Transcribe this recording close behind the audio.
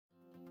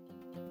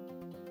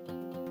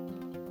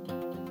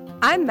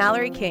I'm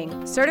Mallory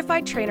King,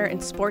 certified trainer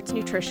and sports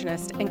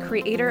nutritionist and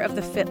creator of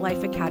the Fit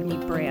Life Academy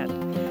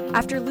brand.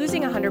 After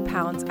losing 100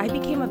 pounds, I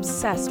became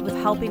obsessed with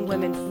helping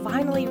women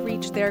finally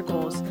reach their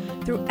goals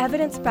through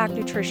evidence-backed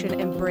nutrition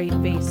and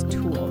brain-based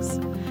tools.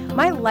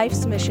 My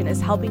life's mission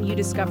is helping you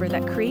discover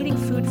that creating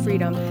food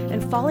freedom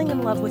and falling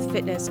in love with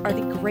fitness are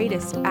the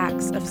greatest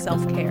acts of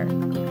self-care.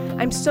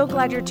 I'm so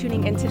glad you're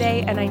tuning in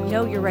today, and I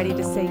know you're ready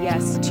to say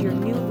yes to your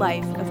new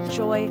life of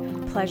joy,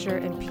 pleasure,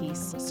 and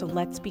peace. So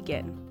let's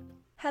begin.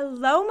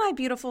 Hello, my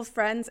beautiful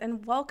friends,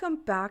 and welcome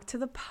back to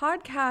the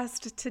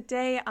podcast.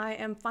 Today, I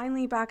am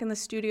finally back in the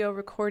studio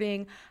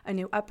recording a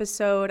new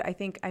episode. I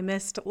think I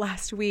missed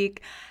last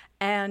week.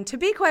 And to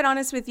be quite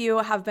honest with you,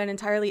 I have been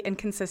entirely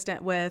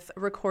inconsistent with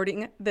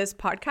recording this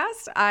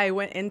podcast. I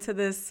went into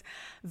this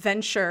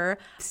venture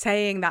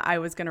saying that I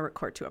was going to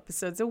record 2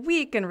 episodes a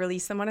week and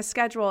release them on a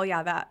schedule.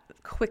 Yeah, that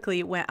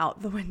quickly went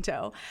out the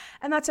window.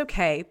 And that's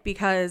okay,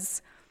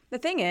 because the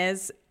thing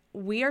is,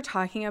 we are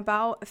talking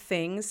about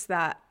things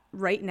that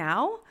right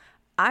now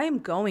I'm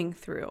going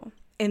through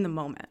in the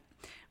moment,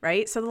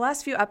 right? So the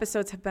last few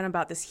episodes have been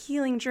about this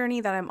healing journey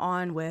that I'm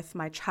on with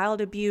my child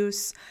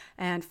abuse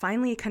and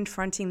finally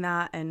confronting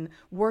that and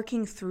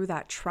working through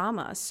that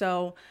trauma.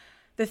 So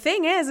the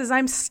thing is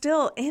I'm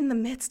still in the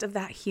midst of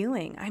that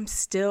healing. I'm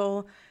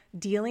still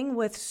dealing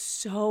with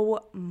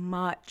so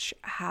much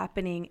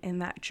happening in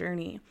that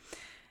journey.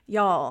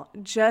 Y'all,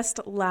 just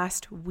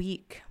last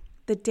week,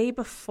 the day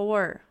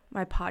before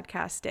my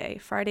podcast day,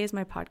 Friday is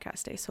my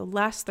podcast day. So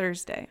last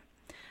Thursday,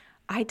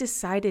 I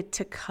decided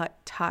to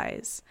cut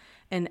ties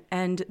and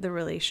end the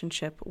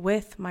relationship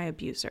with my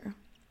abuser.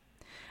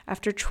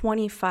 After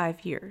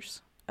 25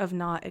 years of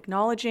not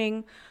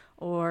acknowledging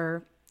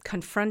or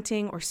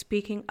confronting or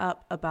speaking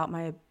up about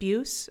my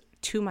abuse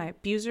to my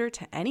abuser,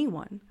 to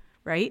anyone,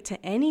 right?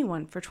 To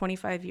anyone for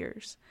 25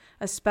 years,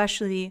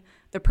 especially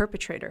the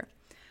perpetrator.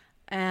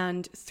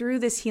 And through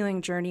this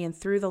healing journey and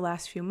through the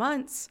last few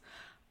months,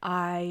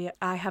 I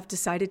have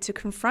decided to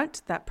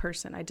confront that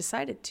person. I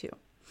decided to.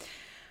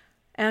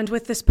 And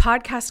with this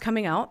podcast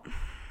coming out,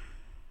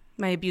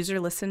 my abuser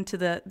listened to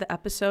the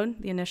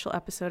episode, the initial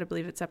episode. I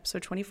believe it's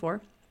episode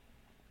 24.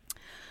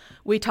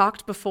 We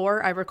talked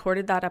before I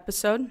recorded that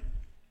episode.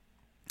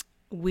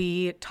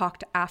 We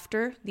talked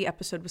after the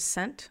episode was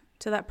sent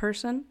to that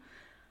person,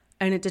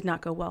 and it did not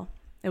go well.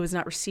 It was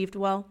not received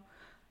well.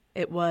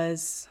 It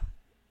was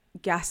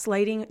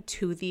gaslighting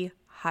to the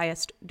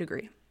highest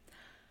degree.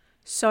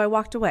 So I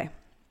walked away,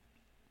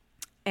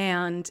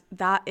 and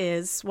that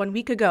is 1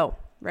 week ago,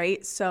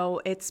 right?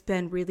 So it's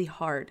been really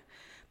hard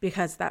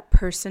because that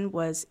person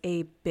was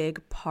a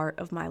big part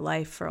of my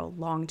life for a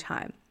long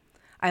time.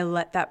 I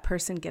let that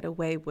person get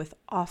away with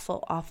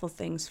awful, awful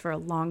things for a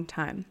long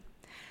time,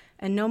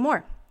 and no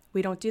more.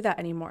 We don't do that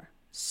anymore.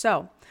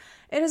 So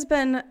it has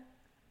been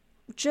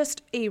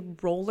just a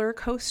roller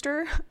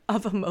coaster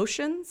of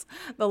emotions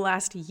the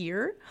last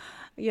year.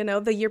 You know,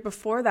 the year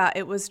before that,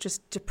 it was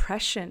just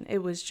depression. It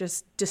was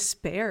just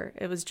despair.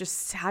 It was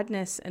just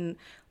sadness and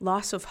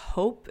loss of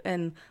hope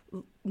and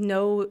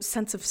no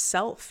sense of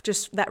self,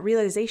 just that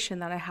realization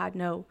that I had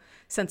no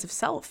sense of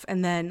self.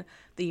 And then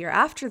the year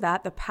after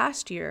that, the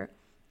past year,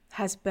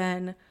 has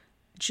been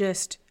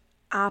just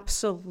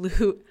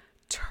absolute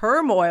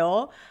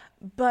turmoil,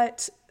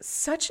 but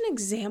such an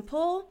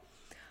example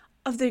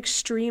of the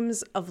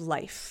extremes of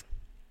life.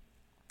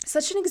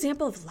 Such an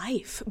example of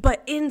life,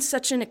 but in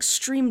such an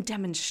extreme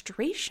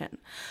demonstration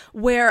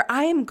where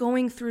I am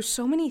going through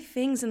so many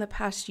things in the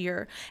past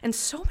year and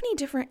so many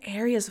different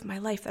areas of my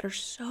life that are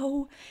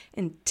so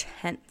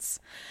intense.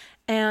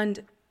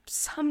 And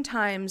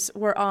sometimes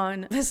we're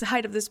on the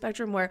side of the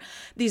spectrum where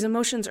these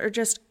emotions are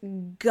just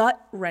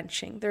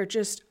gut-wrenching. They're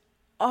just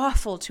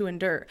awful to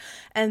endure.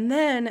 And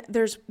then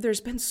there's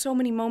been so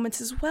many moments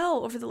as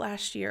well over the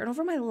last year and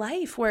over my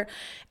life where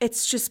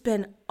it's just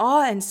been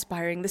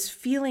awe-inspiring, this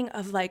feeling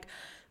of like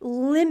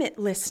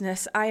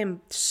limitlessness. I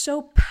am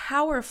so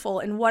powerful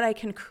in what I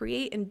can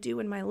create and do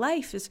in my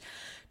life is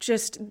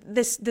just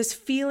this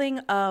feeling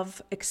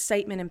of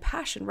excitement and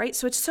passion, right?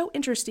 So it's so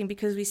interesting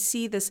because we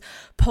see this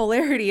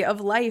polarity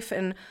of life,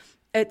 and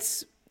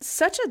it's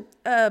such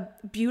a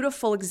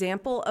beautiful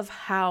example of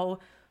how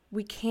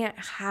we can't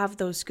have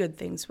those good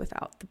things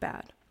without the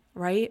bad,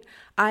 right?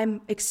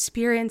 I'm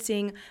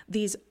experiencing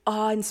these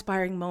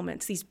awe-inspiring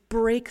moments, these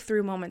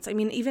breakthrough moments. I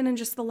mean, even in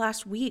just the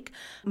last week,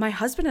 my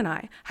husband and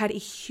I had a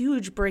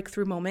huge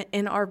breakthrough moment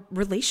in our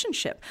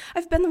relationship.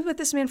 I've been with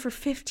this man for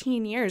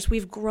 15 years.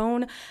 We've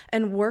grown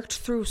and worked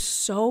through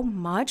so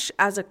much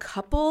as a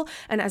couple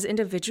and as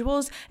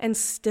individuals, and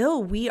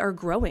still we are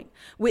growing.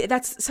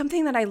 That's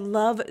something that I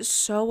love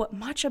so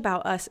much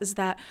about us, is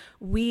that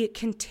we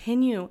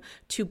continue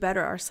to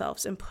better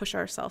ourselves and push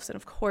ourselves. And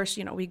of course,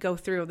 you know, we go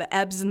through the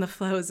ebbs and the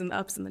flows and the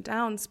ups and the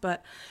downs,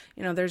 but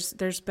you know,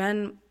 there's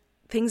been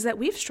things that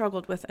we've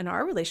struggled with in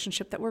our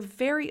relationship that we're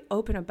very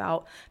open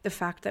about, the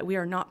fact that we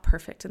are not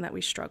perfect and that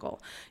we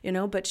struggle, you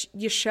know, but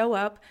you show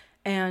up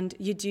and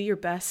you do your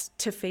best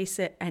to face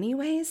it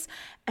anyways.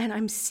 And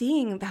I'm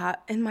seeing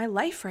that in my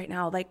life right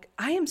now. Like,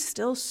 I am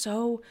still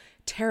so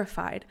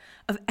terrified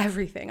of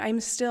everything. I'm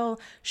still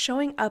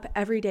showing up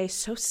every day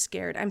so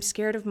scared. I'm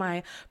scared of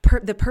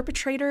the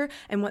perpetrator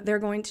and what they're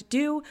going to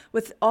do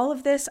with all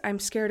of this. I'm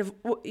scared of,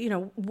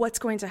 what's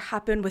going to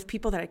happen with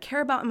people that I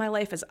care about in my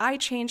life as I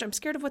change. I'm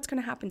scared of what's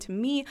going to happen to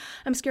me.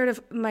 I'm scared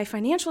of my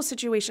financial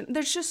situation.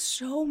 There's just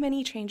so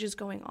many changes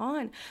going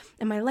on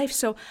in my life.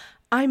 So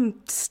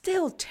I'm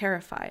still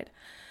terrified.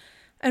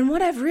 And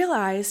what I've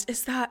realized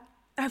is that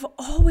I've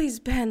always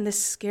been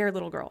this scared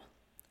little girl.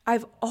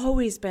 I've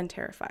always been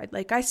terrified.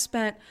 Like, I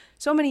spent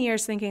so many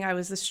years thinking I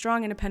was this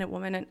strong, independent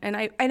woman, and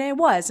I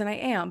was, and I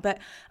am, but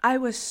I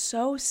was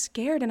so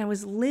scared, and I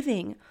was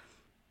living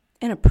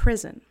in a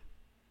prison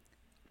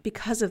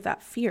because of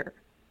that fear.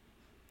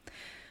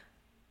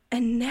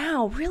 And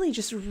now, really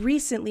just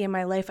recently in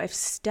my life, I've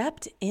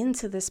stepped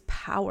into this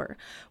power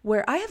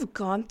where I have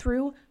gone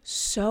through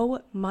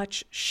so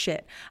much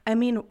shit. I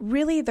mean,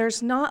 really,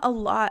 there's not a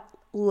lot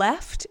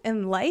left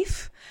in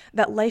life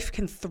that life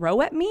can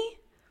throw at me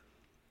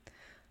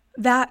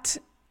that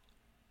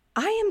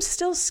I am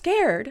still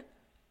scared,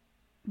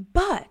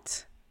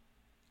 but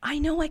I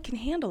know I can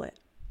handle it,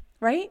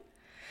 right?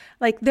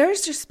 Like,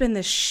 there's just been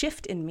this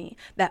shift in me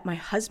that my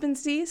husband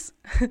sees,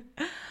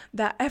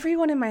 that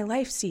everyone in my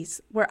life sees,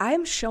 where I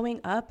am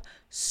showing up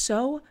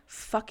so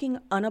fucking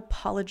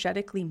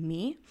unapologetically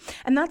me.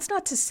 And that's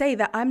not to say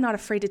that I'm not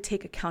afraid to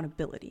take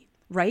accountability,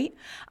 right?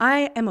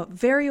 I am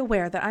very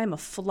aware that I am a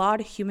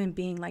flawed human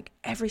being like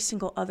every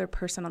single other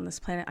person on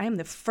this planet. I am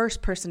the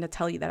first person to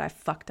tell you that I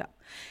fucked up.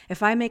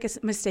 If I make a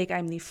mistake,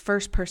 I'm the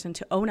first person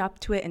to own up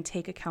to it and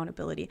take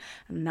accountability.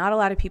 And not a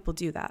lot of people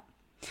do that.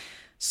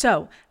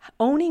 So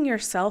owning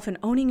yourself and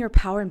owning your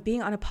power and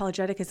being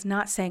unapologetic is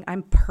not saying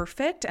I'm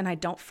perfect and I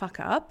don't fuck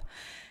up.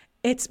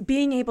 It's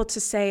being able to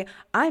say,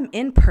 I'm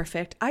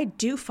imperfect. I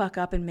do fuck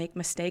up and make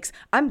mistakes.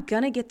 I'm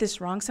going to get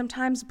this wrong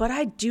sometimes, but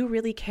I do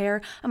really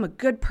care. I'm a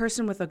good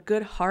person with a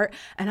good heart,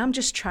 and I'm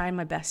just trying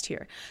my best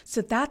here.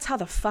 So that's how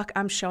the fuck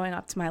I'm showing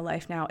up to my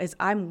life now, is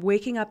I'm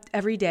waking up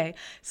every day,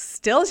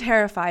 still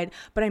terrified,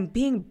 but I'm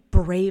being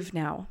brave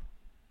now.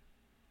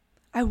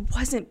 I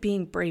wasn't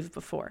being brave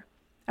before.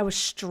 I was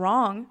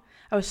strong.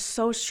 I was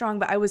so strong,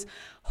 but I was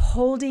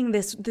holding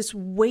this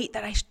weight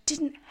that I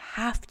didn't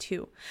have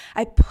to.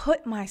 I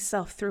put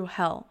myself through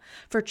hell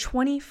for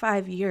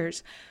 25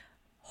 years,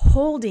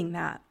 holding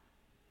that,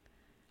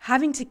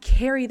 having to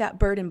carry that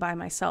burden by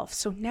myself.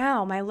 So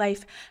now my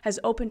life has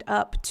opened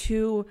up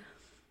to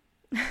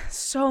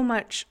so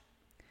much.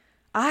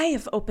 I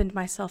have opened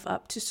myself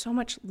up to so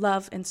much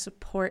love and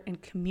support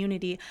and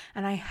community,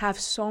 and I have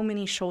so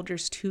many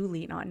shoulders to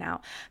lean on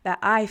now that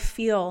I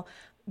feel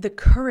the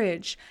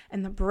courage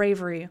and the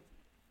bravery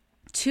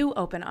to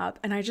open up.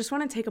 And I just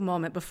want to take a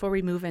moment before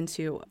we move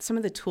into some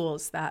of the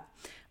tools that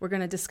we're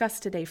going to discuss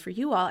today for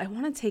you all. I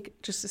want to take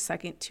just a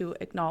second to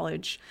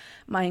acknowledge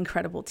my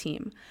incredible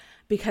team,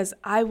 because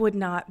I would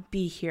not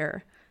be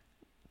here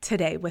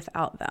today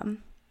without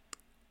them.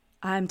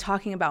 I'm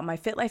talking about my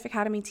Fit Life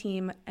Academy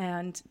team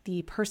and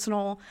the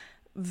personal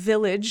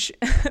village,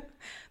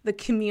 the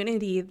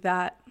community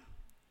that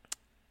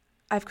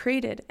I've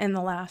created in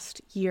the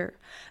last year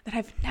that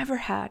I've never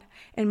had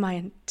in my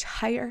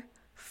entire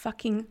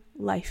fucking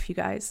life, you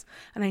guys.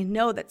 And I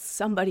know that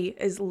somebody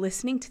is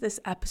listening to this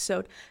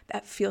episode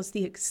that feels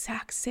the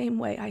exact same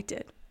way I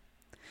did.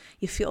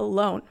 You feel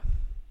alone,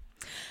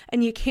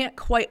 and you can't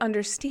quite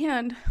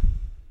understand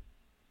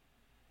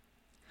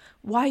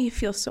why you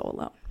feel so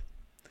alone,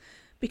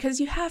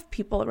 because you have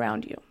people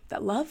around you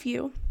that love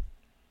you,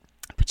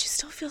 but you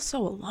still feel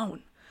so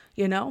alone,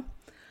 you know?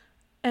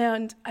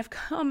 And I've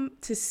come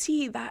to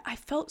see that I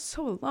felt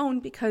so alone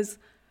because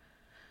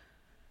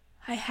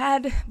I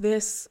had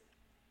this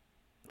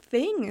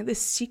thing,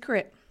 this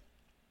secret,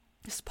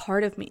 this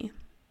part of me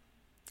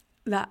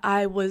that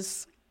I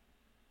was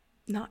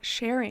not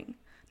sharing,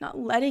 not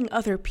letting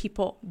other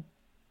people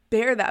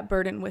bear that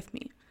burden with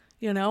me,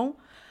 you know?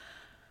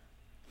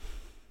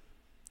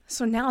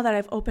 So now that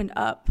I've opened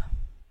up,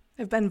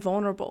 I've been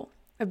vulnerable,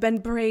 I've been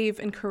brave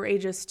and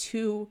courageous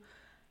to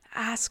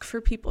ask for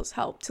people's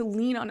help, to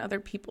lean on other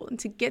people, and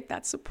to get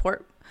that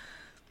support.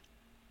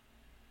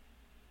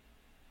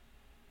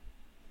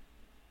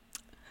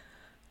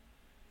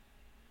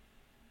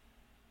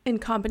 In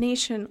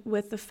combination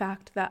with the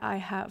fact that I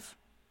have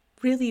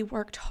really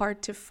worked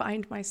hard to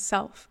find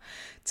myself,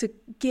 to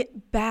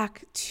get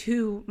back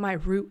to my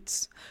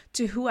roots,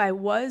 to who I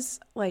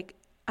was, like,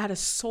 at a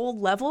soul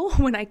level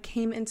when I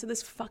came into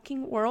this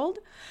fucking world.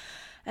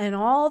 And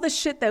all the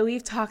shit that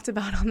we've talked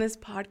about on this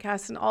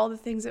podcast, and all the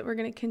things that we're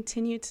going to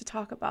continue to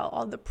talk about,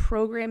 all the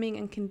programming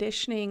and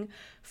conditioning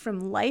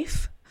from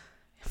life,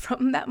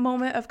 from that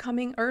moment of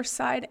coming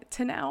earthside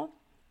to now,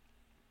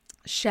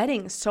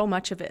 shedding so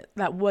much of it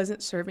that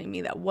wasn't serving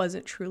me, that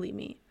wasn't truly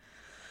me.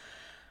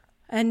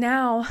 And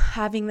now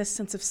having this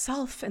sense of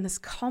self and this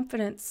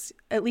confidence,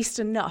 at least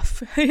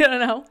enough,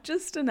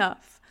 just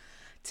enough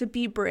to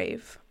be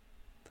brave,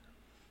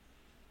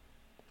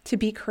 to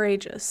be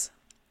courageous,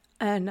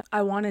 And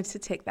I wanted to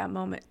take that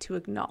moment to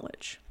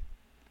acknowledge.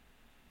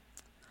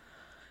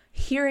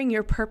 Hearing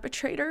your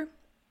perpetrator,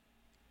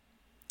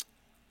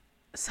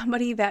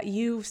 somebody that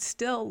you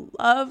still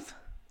love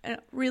in a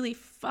really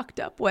fucked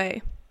up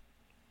way,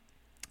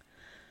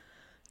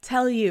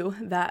 tell you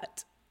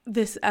that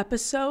this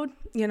episode,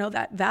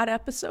 that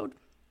episode,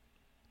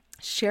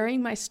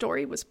 sharing my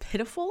story was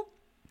pitiful,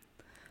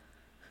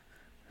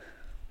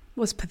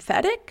 was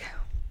pathetic.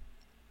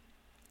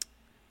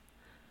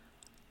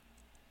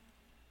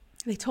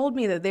 They told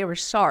me that they were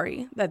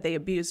sorry that they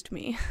abused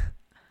me,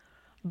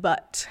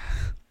 but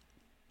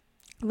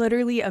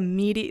literally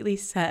immediately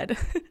said,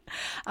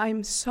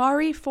 I'm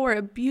sorry for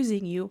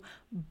abusing you,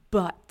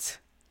 but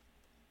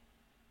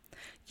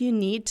you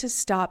need to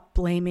stop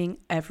blaming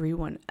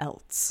everyone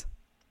else.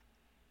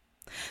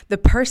 The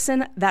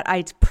person that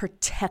I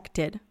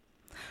protected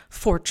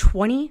for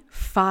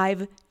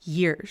 25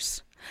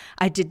 years,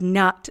 I did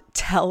not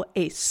tell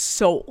a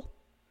soul,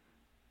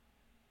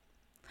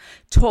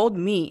 told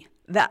me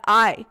that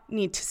I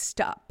need to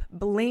stop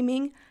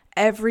blaming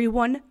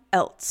everyone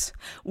else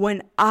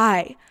when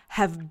I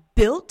have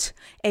built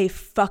a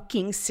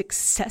fucking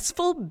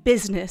successful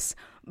business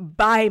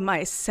by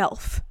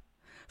myself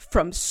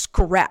from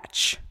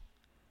scratch.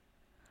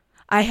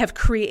 I have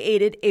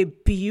created a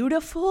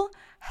beautiful,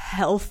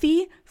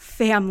 healthy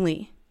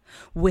family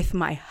with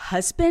my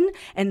husband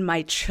and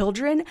my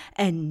children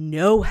and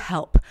no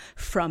help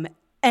from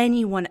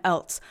anyone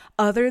else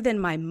other than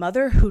my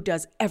mother, who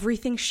does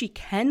everything she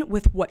can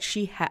with what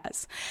she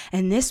has.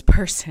 And this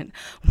person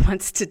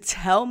wants to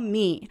tell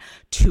me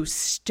to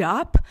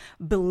stop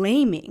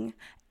blaming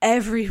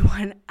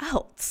everyone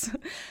else.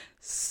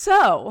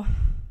 So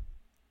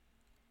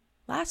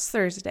last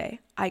Thursday,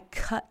 I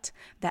cut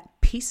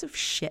that piece of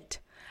shit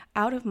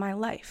out of my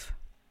life.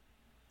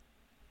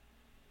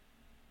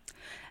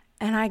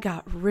 And I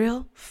got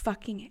real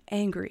fucking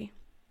angry.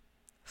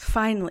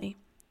 Finally,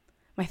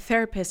 my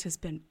therapist has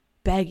been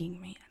begging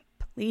me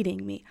and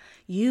pleading me,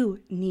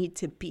 you need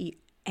to be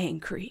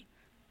angry.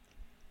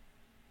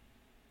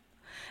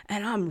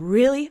 And I'm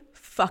really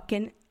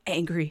fucking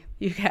angry,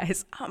 you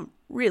guys. I'm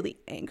really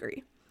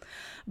angry.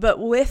 But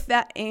with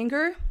that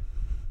anger,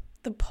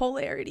 the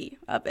polarity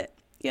of it,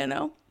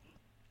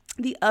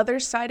 the other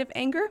side of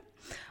anger,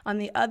 on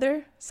the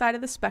other side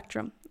of the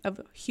spectrum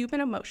of human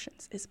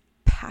emotions is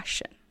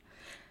passion.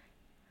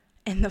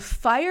 And the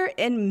fire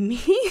in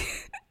me,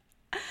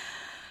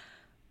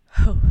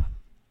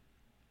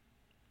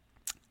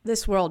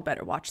 this world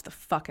better watch the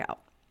fuck out.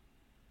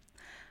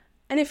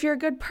 And if you're a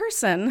good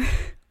person,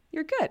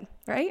 you're good,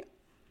 right?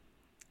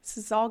 This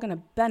is all going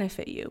to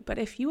benefit you. But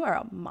if you are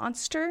a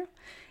monster,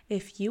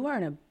 if you are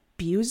an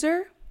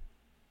abuser,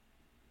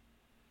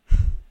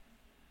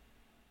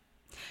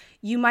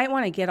 you might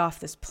want to get off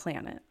this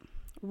planet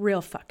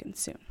real fucking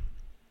soon.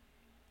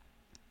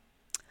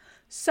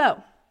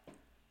 So,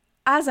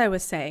 as I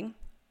was saying,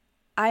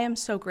 I am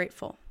so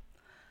grateful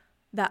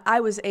that I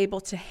was able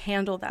to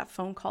handle that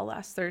phone call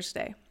last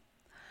Thursday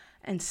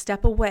and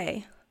step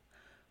away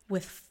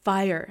with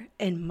fire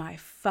in my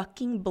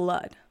fucking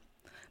blood,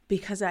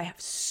 because I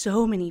have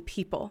so many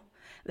people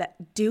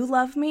that do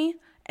love me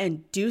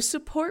and do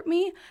support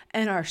me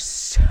and are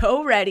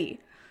so ready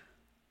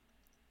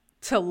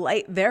to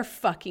light their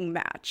fucking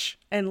match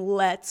and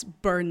let's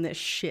burn this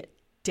shit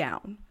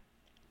down.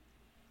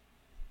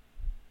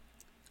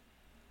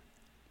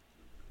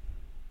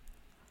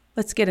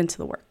 Let's get into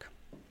the work.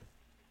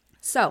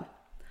 So,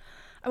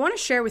 I want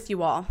to share with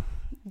you all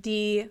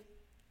the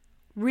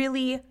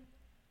really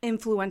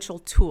influential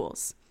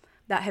tools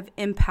that have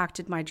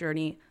impacted my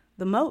journey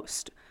the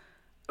most.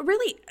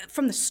 Really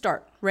from the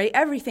start, right?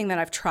 Everything that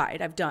I've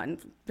tried, I've done,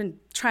 been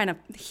trying to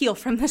heal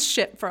from this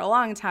shit for a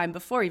long time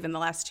before even the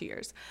last 2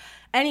 years.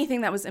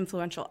 Anything that was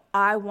influential,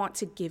 I want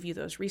to give you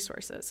those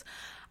resources.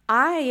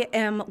 I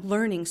am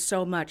learning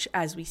so much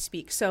as we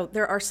speak. So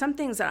there are some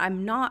things that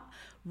I'm not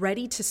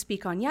ready to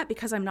speak on yet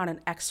because I'm not an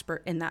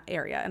expert in that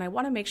area. And I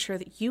want to make sure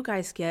that you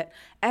guys get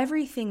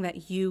everything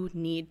that you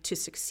need to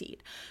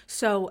succeed.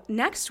 So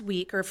next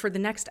week, or for the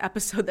next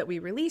episode that we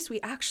release,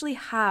 we actually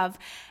have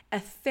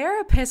a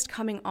therapist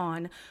coming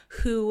on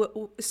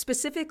who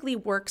specifically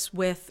works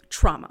with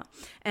trauma.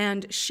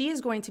 And she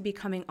is going to be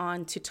coming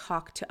on to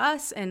talk to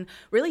us and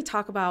really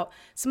talk about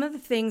some of the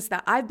things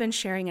that I've been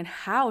sharing and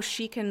how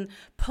she can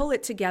pull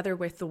it together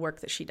with the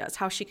work that she does,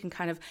 how she can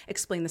kind of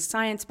explain the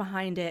science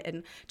behind it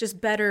and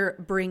just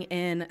better bring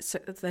in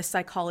the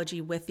psychology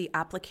with the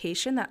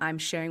application that I'm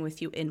sharing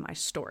with you in my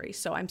story.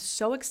 So I'm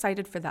so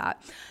excited for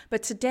that.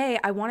 But today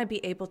I want to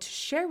be able to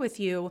share with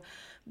you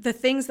the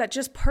things that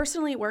just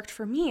personally worked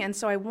for me. And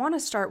so I want to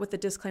start with the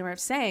disclaimer of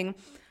saying,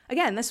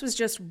 again, this was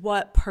just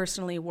what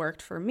personally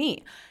worked for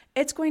me.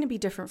 It's going to be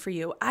different for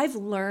you. I've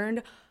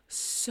learned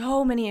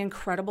so many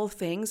incredible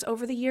things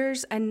over the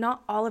years, and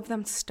not all of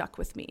them stuck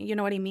with me. You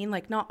know what I mean?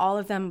 Like, not all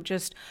of them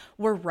just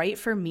were right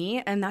for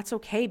me, and that's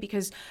okay,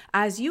 because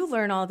as you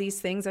learn all these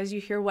things, as you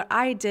hear what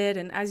I did,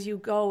 and as you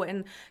go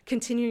and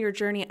continue your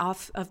journey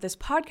off of this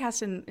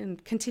podcast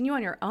and continue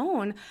on your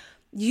own,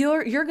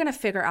 you're going to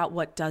figure out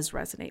what does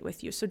resonate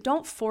with you. So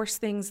don't force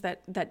things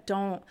that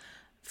don't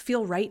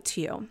feel right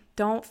to you.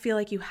 Don't feel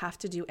like you have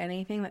to do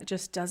anything that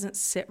just doesn't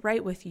sit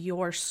right with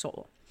your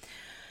soul.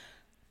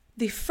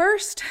 The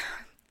first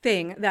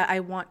thing that I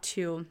want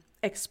to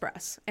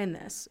express in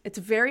this, it's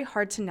very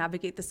hard to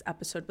navigate this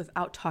episode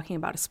without talking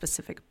about a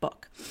specific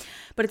book,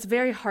 but it's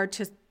very hard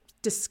to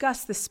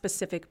discuss this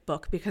specific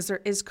book because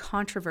there is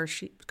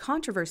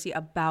controversy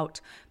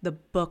about the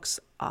book's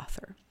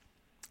author.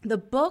 The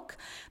book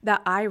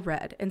that I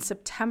read in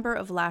September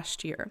of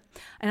last year,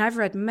 and I've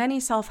read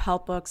many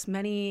self-help books,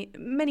 many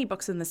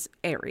books in this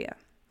area,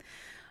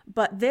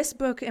 but this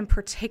book in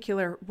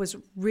particular was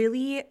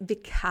really the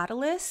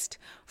catalyst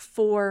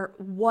for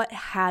what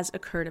has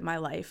occurred in my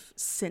life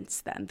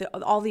since then,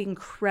 all the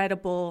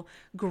incredible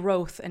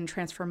growth and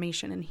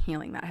transformation and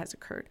healing that has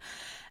occurred.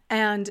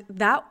 And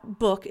that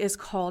book is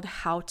called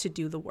How to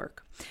Do the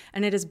Work.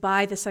 And it is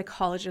by the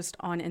psychologist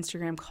on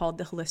Instagram called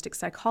the holistic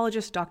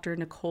psychologist, Dr.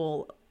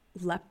 Nicole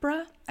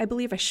Lepra. I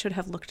believe I should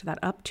have looked that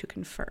up to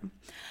confirm.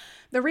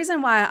 The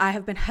reason why I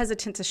have been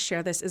hesitant to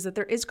share this is that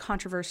there is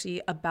controversy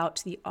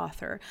about the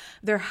author.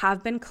 There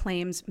have been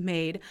claims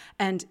made,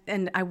 and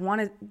I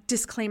want to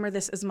disclaimer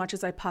this as much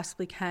as I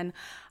possibly can.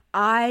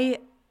 I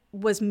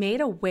was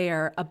made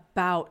aware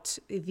about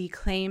the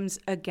claims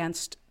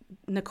against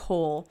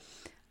Nicole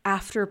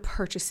after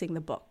purchasing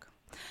the book.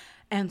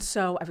 And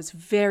so I was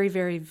very,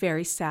 very,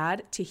 very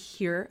sad to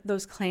hear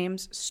those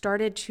claims,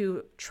 started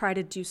to try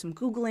to do some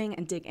Googling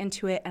and dig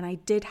into it, and I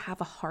did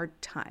have a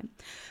hard time.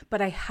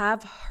 But I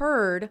have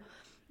heard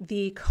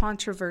the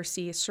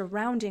controversy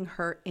surrounding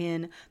her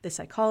in the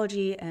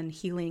psychology and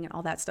healing and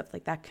all that stuff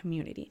like that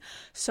community.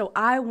 So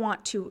I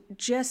want to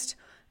just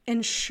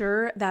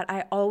ensure that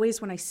I always,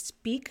 when I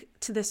speak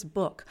to this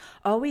book,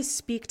 always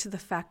speak to the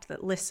fact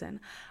that, listen,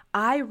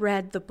 I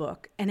read the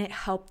book and it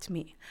helped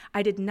me.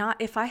 I did not,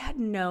 if I had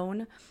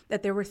known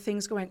that there were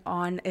things going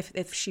on,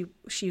 if she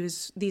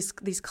was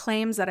these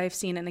claims that I've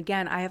seen, and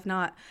again, I have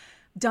not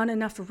done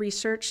enough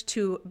research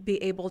to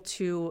be able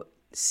to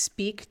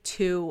speak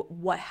to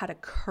what had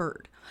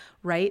occurred,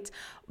 right?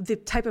 The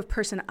type of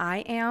person I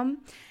am,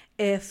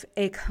 if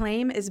a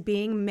claim is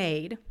being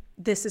made,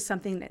 this is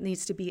something that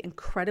needs to be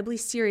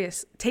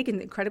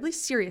taken incredibly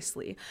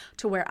seriously,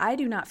 to where I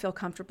do not feel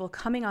comfortable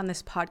coming on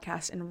this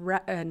podcast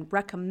and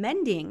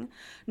recommending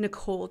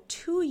Nicole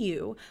to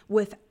you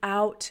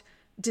without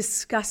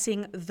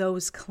discussing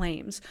those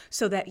claims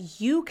so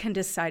that you can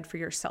decide for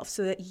yourself,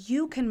 so that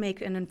you can make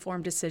an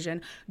informed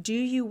decision. Do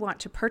you want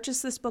to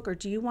purchase this book or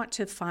do you want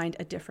to find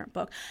a different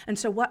book? And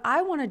so what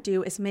I want to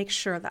do is make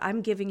sure that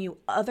I'm giving you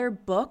other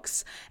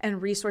books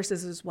and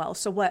resources as well.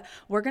 So what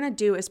we're going to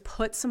do is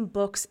put some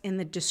books in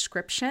the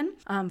description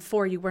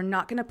for you. We're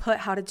not going to put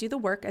How to Do the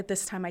Work at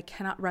this time. I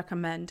cannot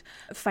recommend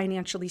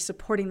financially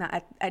supporting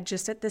that at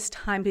this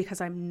time because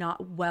I'm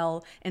not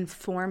well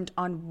informed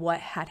on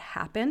what had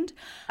happened.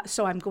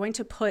 So I'm going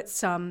to put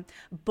some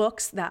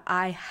books that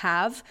I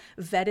have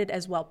vetted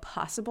as well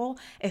possible.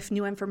 If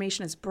new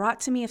information is brought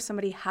to me, if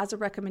somebody has a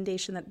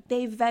recommendation that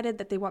they vetted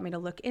that they want me to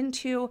look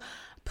into,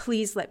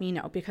 please let me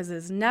know, because it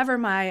is never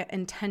my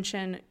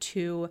intention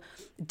to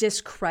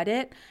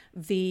discredit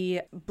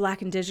the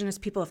Black, Indigenous,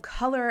 people of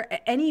color,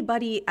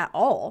 anybody at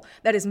all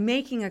that is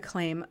making a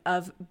claim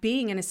of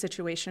being in a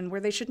situation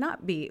where they should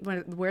not be,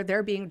 where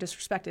they're being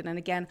disrespected. And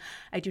again,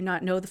 I do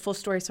not know the full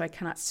story, so I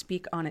cannot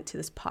speak on it to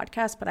this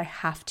podcast, but I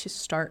have to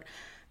start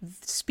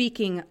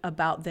speaking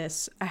about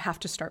this. I have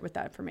to start with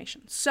that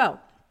information. So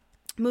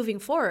moving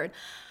forward,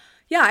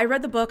 I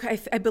read the book.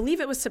 I believe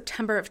it was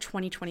September of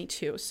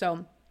 2022.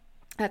 So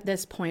at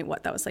this point,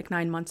 that was like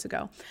 9 months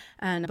ago.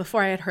 And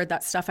before I had heard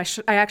that stuff,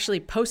 I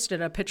actually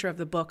posted a picture of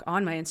the book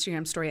on my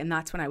Instagram story. And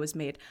that's when I was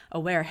made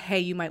aware, hey,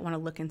 you might want to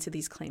look into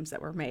these claims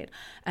that were made.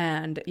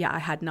 And I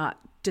had not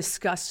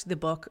discussed the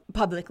book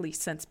publicly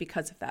since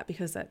because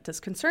that does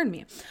concern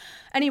me.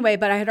 Anyway,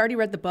 but I had already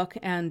read the book,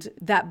 and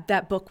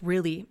that book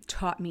really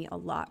taught me a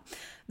lot.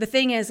 The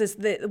thing is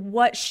that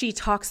what she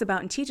talks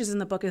about and teaches in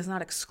the book is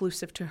not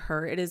exclusive to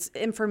her. It is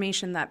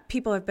information that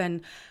people have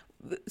been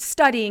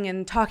studying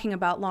and talking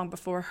about long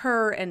before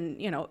her, and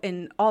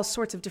in all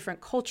sorts of different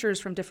cultures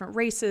from different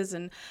races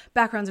and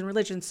backgrounds and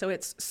religions. So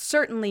it's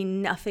certainly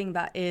nothing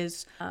that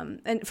is,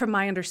 and from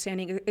my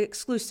understanding,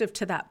 exclusive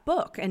to that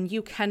book. And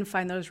you can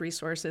find those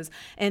resources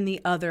and the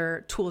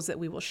other tools that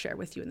we will share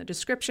with you in the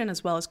description,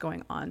 as well as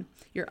going on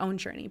your own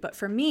journey. But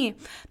for me,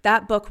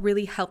 that book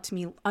really helped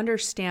me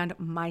understand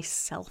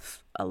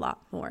myself a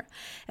lot more.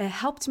 It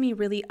helped me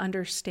really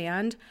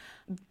understand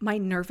my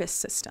nervous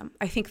system.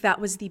 I think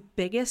that was the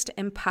biggest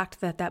impact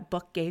that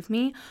book gave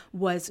me,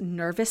 was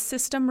nervous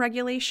system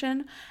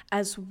regulation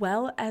as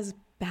well as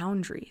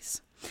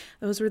boundaries.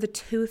 Those were the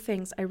two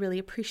things I really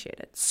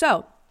appreciated.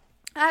 So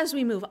as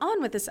we move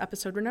on with this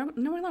episode, we're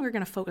no longer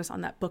going to focus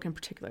on that book in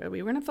particular.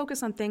 We're going to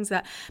focus on things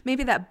that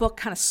maybe that book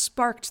kind of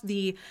sparked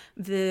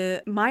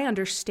my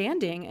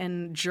understanding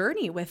and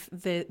journey with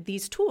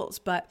these tools,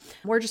 but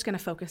we're just going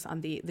to focus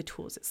on the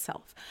tools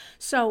itself.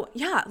 So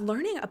yeah,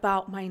 learning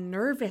about my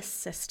nervous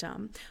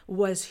system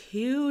was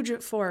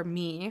huge for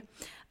me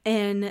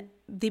in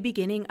the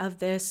beginning of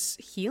this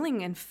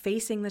healing and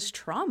facing this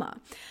trauma,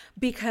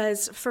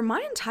 because for my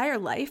entire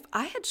life,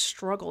 I had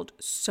struggled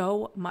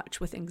so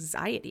much with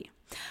anxiety.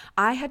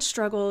 I had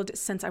struggled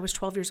since I was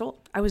 12 years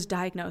old. I was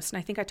diagnosed, and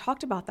I think I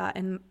talked about that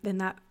in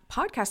that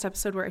podcast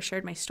episode where I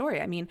shared my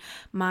story. I mean,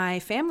 my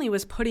family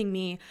was putting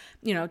me,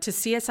 to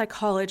see a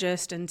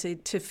psychologist and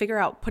to figure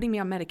out putting me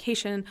on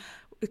medication,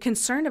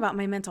 concerned about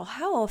my mental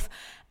health.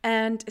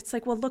 And it's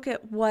like, well, look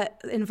at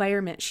what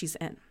environment she's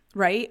in,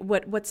 right?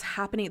 What's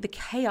happening, the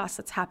chaos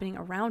that's happening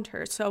around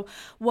her. So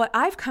what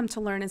I've come to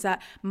learn is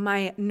that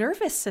my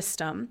nervous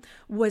system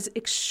was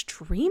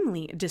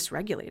extremely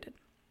dysregulated.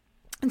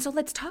 And so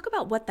let's talk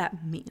about what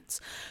that means.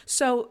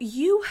 So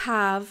you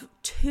have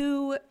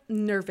two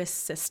nervous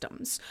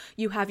systems.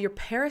 You have your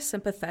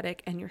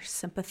parasympathetic and your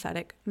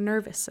sympathetic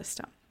nervous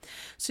system.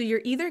 So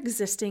you're either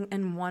existing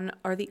in one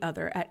or the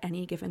other at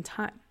any given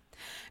time.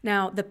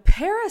 Now, the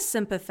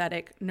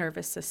parasympathetic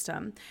nervous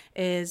system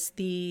is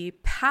the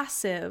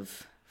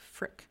passive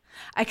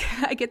I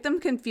get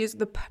them confused.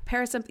 The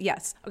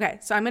yes. Okay.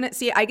 So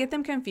I get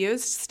them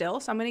confused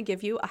still. So I'm going to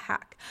give you a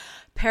hack.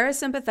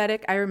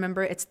 Parasympathetic, I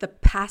remember it's the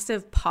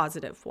passive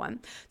positive one.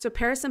 So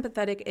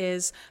parasympathetic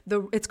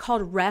it's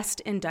called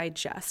rest and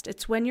digest.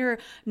 It's when your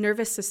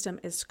nervous system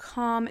is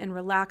calm and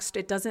relaxed.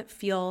 It doesn't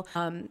feel,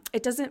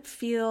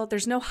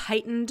 there's no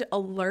heightened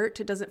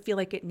alert. It doesn't feel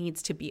like it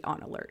needs to be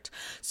on alert.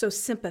 So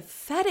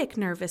sympathetic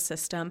nervous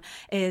system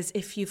is,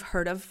 if you've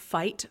heard of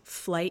fight,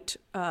 flight,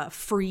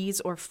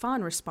 freeze, or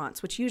fawn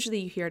response, which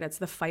usually you hear it as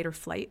the fight or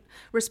flight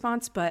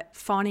response, but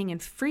fawning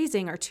and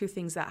freezing are two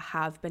things that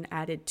have been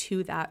added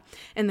to that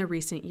in the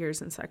recent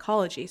years in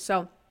psychology.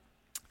 So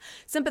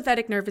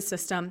sympathetic nervous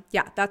system,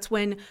 yeah, that's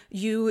when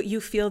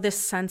you feel this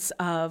sense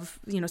of,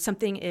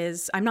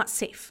 I'm not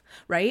safe,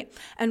 right?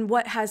 And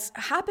what has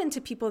happened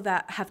to people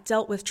that have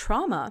dealt with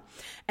trauma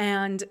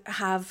and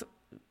have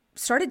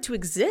started to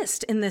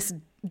exist in this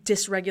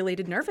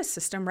dysregulated nervous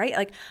system, right?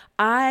 Like,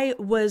 I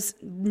was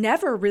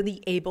never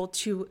really able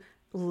to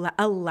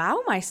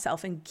allow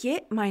myself and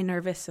get my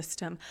nervous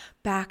system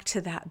back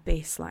to that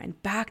baseline,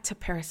 back to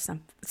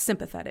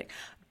parasympathetic,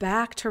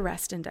 back to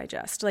rest and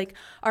digest. Like,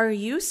 are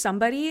you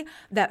somebody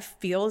that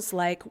feels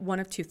like one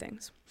of two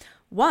things?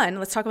 One,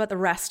 let's talk about the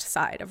rest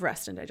side of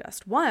rest and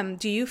digest. One,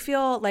 do you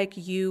feel like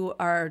you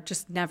are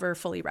just never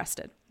fully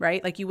rested,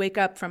 right? Like, you wake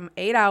up from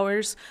 8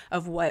 hours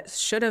of what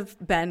should have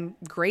been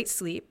great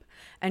sleep,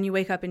 and you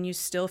wake up and you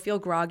still feel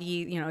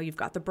groggy, you've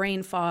got the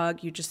brain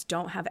fog, you just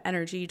don't have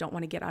energy, you don't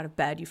want to get out of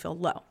bed, you feel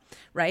low,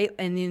 right?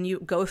 And then you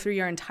go through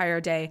your entire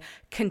day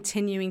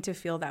continuing to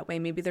feel that way.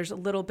 Maybe there's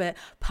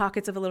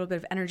pockets of a little bit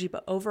of energy,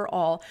 but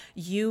overall,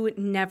 you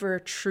never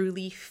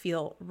truly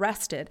feel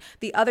rested.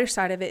 The other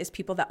side of it is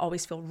people that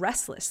always feel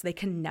restless. They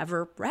can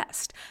never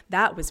rest.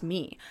 That was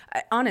me.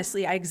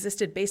 Honestly, I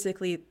existed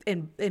basically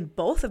in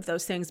both of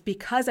those things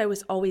because I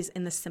was always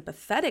in the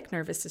sympathetic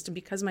nervous system,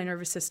 because my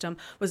nervous system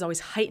was always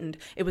heightened.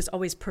 It was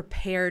always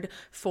prepared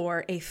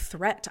for a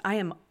threat.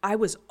 I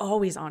was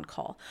always on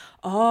call,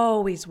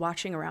 always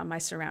watching around my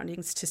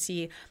surroundings to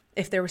see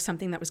if there was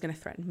something that was going to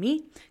threaten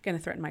me, going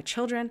to threaten my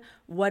children,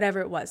 whatever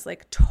it was,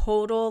 like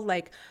total,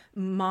 like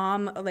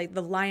mom, like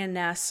the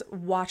lioness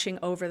watching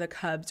over the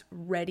cubs,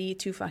 ready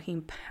to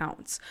fucking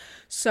pounce.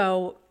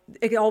 So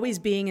it always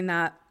being in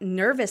that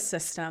nervous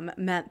system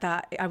meant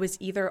that I was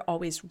either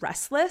always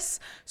restless,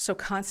 so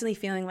constantly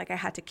feeling like I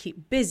had to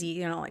keep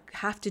busy, like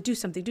have to do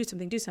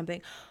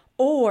something,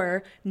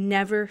 or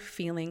never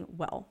feeling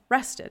well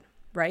rested,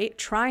 right?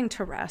 Trying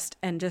to rest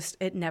and just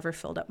it never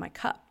filled up my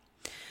cup.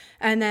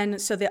 And then,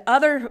 so the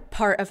other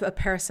part of a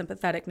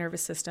parasympathetic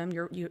nervous system,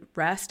 you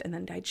rest and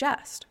then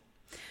digest.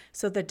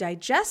 So the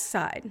digest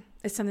side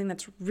is something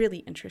that's really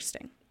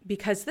interesting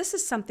because this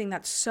is something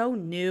that's so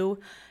new.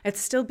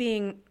 It's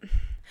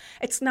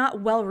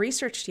not well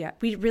researched yet.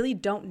 We really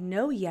don't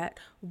know yet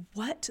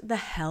what the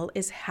hell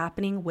is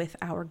happening with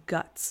our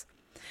guts.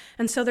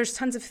 And so there's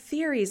tons of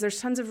theories, there's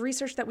tons of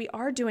research that we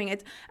are doing.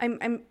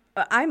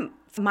 I'm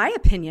my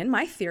opinion,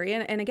 my theory,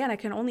 and again, I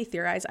can only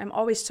theorize. I'm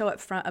always so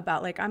upfront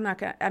about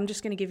I'm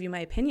just going to give you my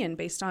opinion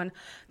based on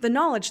the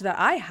knowledge that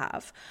I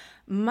have.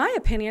 My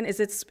opinion is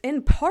it's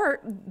in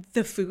part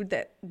the food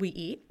that we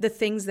eat, the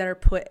things that are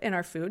put in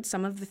our food.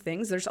 Some of the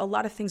things, there's a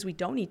lot of things we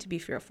don't need to be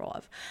fearful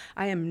of.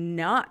 I am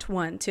not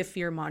one to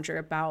fearmonger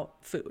about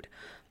food,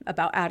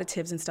 about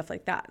additives and stuff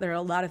like that. There are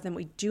a lot of them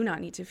we do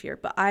not need to fear,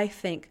 but I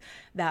think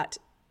that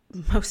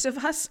most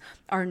of us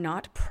are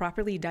not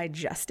properly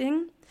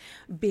digesting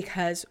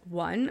because,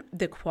 one,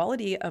 the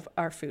quality of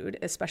our food,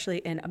 especially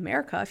in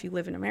America, if you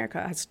live in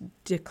America, has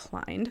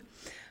declined.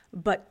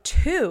 But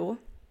two,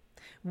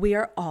 we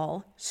are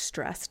all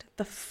stressed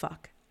the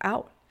fuck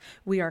out.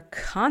 We are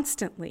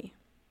constantly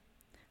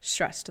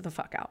stressed the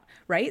fuck out,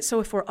 right? So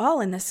if we're all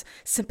in this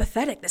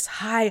sympathetic, this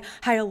high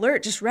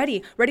alert, just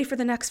ready for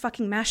the next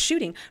fucking mass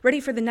shooting, ready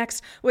for the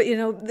next,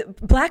 the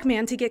black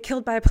man to get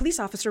killed by a police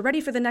officer,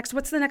 ready for the next,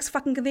 what's the next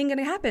fucking thing going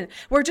to happen?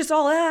 We're just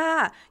all,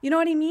 you know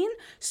what I mean?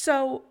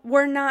 So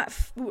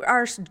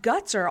our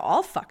guts are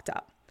all fucked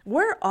up.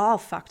 We're all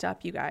fucked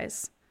up, you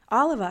guys.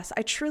 All of us.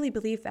 I truly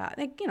believe that.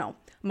 Like,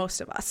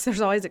 most of us.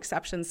 There's always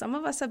exceptions. Some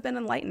of us have been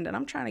enlightened, and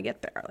I'm trying to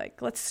get there.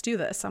 Like, let's do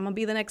this. I'm going to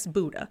be the next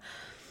Buddha.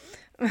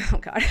 Oh,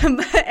 God.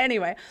 But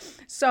anyway,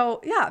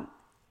 so yeah,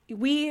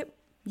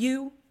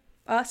 you,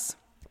 us,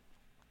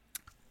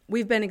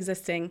 we've been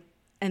existing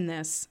in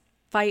this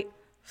fight,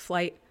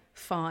 flight,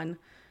 fawn,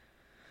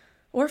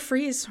 or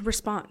freeze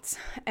response.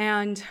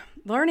 And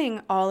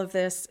learning all of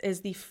this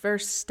is the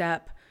first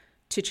step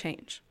to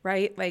change,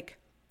 right? Like,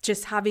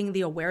 just having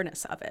the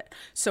awareness of it.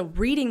 So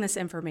reading this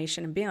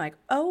information and being like,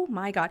 oh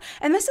my God.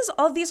 And these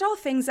are all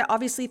things that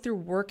obviously through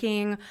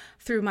working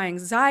through my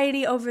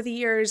anxiety over the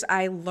years,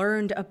 I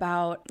learned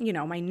about,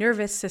 my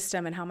nervous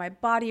system and how my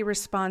body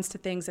responds to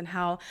things and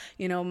how,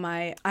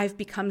 I've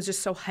become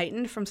just so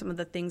heightened from some of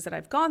the things that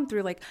I've gone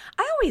through. Like,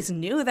 I always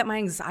knew that my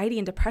anxiety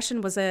and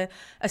depression was a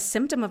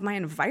symptom of my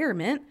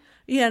environment,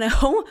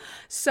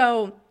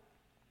 So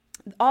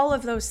all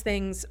of those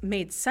things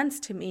made sense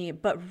to me,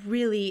 but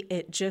really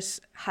it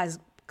just has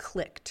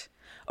clicked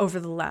over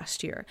the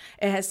last year.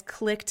 It has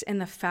clicked in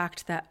the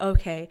fact that,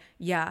 okay,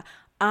 yeah,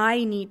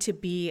 I need to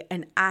be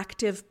an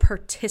active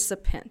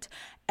participant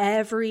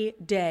every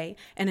day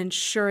and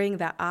ensuring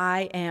that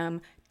I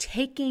am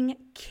taking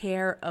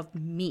care of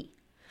me,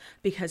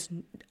 because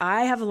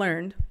I have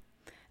learned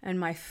in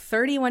my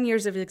 31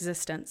 years of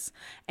existence,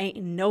 ain't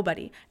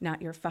nobody,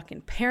 not your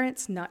fucking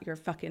parents, not your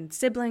fucking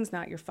siblings,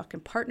 not your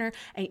fucking partner,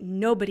 ain't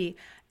nobody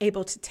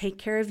able to take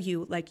care of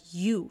you like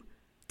you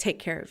take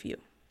care of you.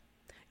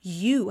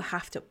 You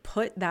have to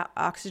put that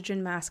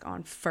oxygen mask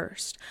on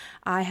first.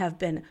 I have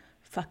been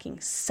fucking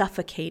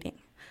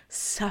suffocating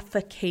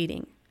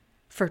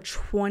for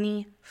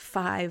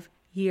 25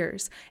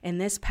 years. And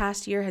this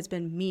past year has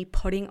been me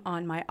putting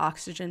on my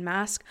oxygen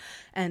mask,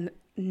 and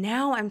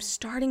now I'm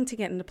starting to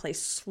get into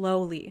place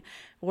slowly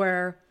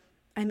where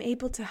I'm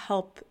able to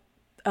help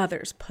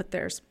others put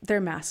their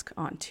mask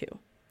on too.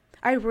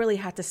 I really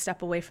had to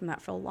step away from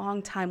that for a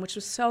long time, which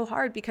was so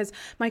hard because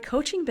my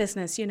coaching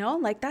business,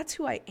 like that's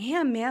who I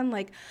am, man.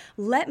 Like,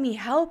 let me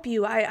help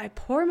you. I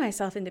pour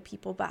myself into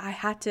people, but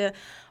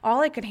all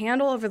I could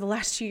handle over the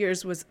last 2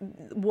 years was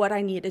what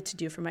I needed to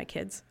do for my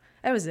kids.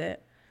 That was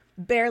it.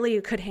 Barely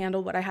could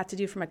handle what I had to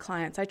do for my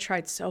clients. I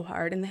tried so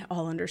hard and they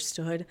all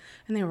understood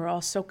and they were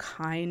all so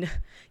kind.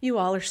 You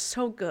all are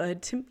so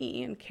good to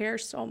me and care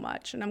so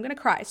much, and I'm going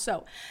to cry.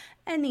 So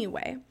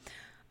anyway,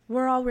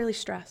 we're all really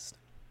stressed.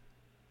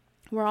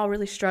 We're all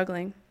really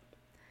struggling.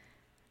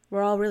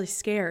 We're all really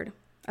scared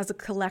as a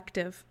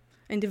collective,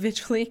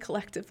 individually,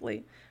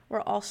 collectively. We're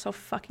all so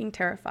fucking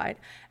terrified.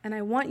 And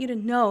I want you to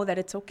know that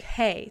it's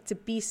okay to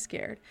be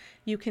scared.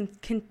 You can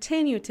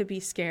continue to be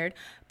scared,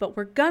 but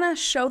we're gonna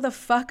show the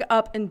fuck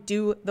up and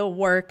do the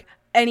work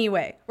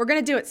anyway. We're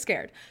gonna do it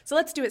scared. So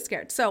let's do it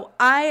scared. So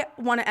I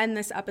want to end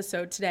this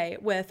episode today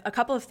with a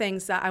couple of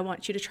things that I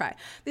want you to try.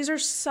 These are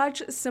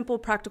such simple,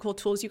 practical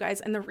tools, you guys.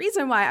 And the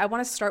reason why I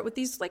want to start with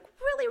these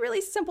really,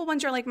 really simple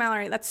ones, you're like,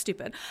 Mallory, that's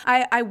stupid.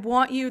 I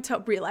want you to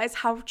realize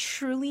how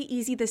truly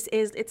easy this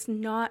is. It's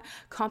not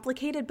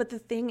complicated, but the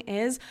thing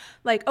is,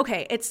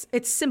 okay, it's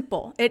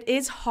simple. It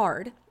is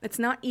hard. It's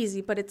not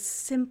easy, but it's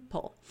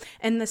simple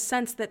in the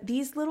sense that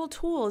these little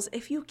tools,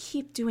 if you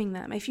keep doing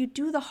them, if you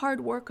do the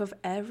hard work of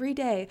every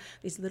day,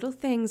 these little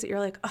things that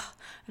you're like, oh,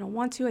 I don't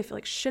want to, I feel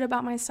like shit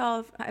about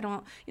myself. I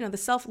don't, the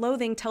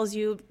self-loathing tells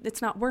you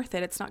it's not worth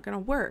it. It's not going to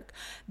work.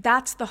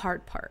 That's the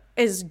hard part,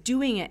 is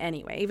doing it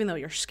anyway. Even though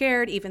you're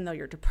scared, even though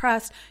you're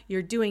depressed,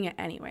 you're doing it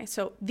anyway.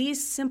 So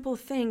these simple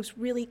things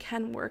really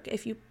can work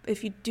if you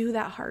do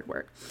that hard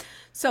work.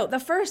 So the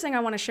first thing I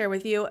want to share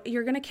with you,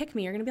 you're going to kick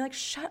me. You're going to be like,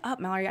 shut up,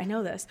 Mallory. I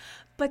know this.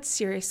 But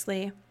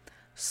seriously,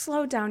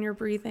 slow down your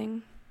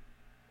breathing.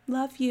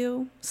 Love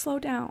you. Slow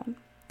down.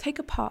 Take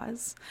a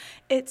pause.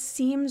 It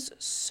seems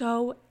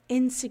so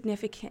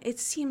insignificant. It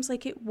seems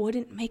like it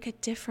wouldn't make a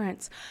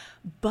difference.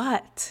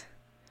 But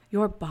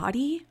your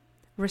body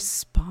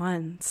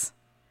responds.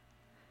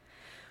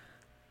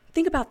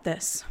 Think about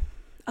this.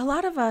 A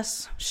lot of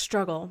us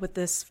struggle with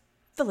this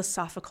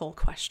philosophical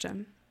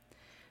question.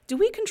 Do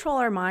we control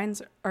our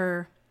minds,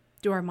 or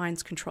do our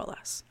minds control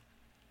us?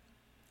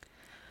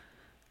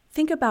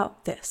 Think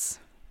about this.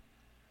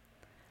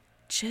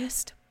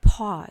 Just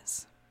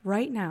pause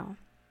right now.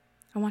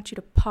 I want you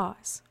to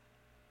pause.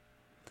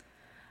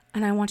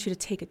 And I want you to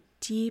take a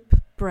deep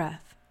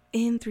breath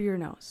in through your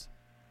nose.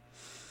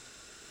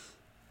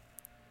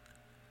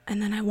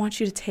 And then I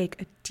want you to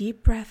take a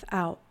deep breath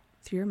out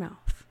through your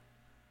mouth.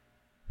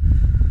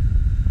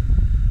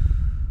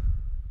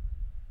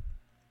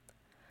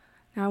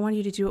 Now I want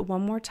you to do it one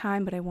more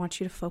time, but I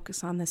want you to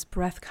focus on this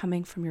breath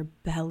coming from your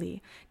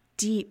belly,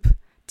 deep,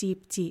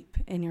 deep, deep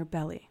in your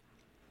belly.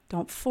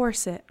 Don't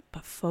force it,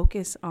 but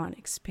focus on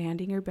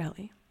expanding your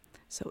belly.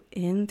 So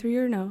in through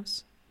your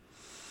nose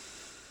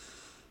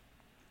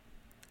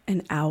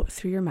and out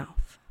through your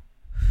mouth.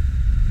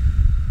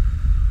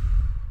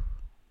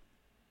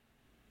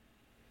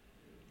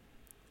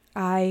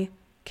 I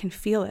can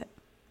feel it.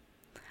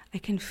 I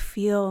can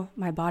feel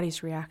my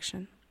body's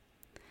reaction.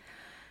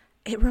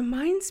 It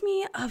reminds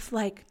me of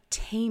like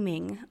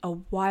taming a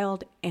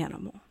wild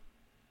animal,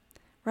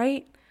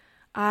 right?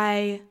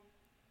 I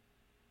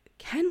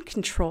can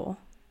control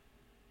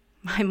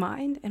my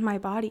mind and my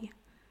body.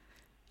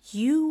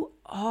 You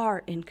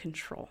are in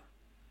control.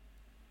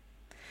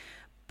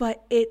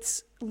 But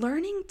it's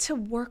learning to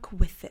work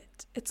with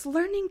it. It's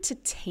learning to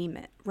tame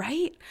it,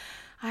 right?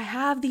 I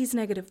have these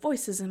negative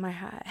voices in my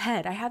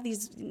head. I have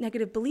these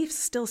negative beliefs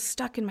still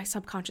stuck in my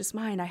subconscious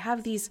mind. I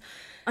have these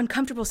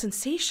uncomfortable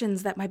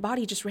sensations that my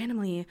body just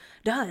randomly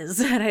does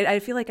and I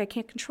feel like I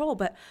can't control.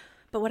 But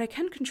what I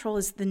can control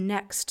is the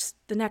next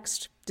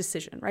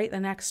decision, right? The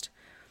next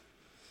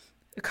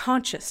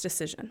conscious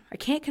decision. I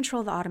can't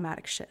control the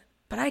automatic shit,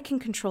 but I can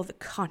control the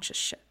conscious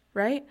shit,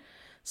 right?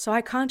 So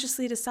I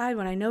consciously decide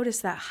when I notice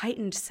that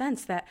heightened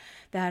sense, that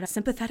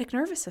sympathetic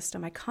nervous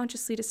system, I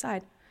consciously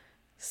decide,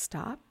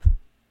 stop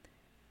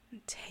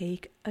and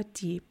take a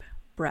deep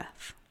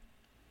breath.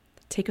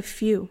 Take a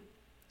few,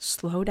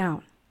 slow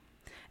down.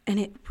 And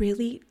it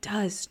really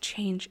does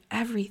change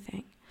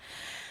everything.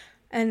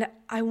 And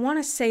I want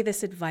to say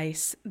this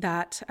advice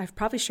that I've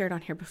probably shared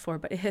on here before,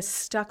 but it has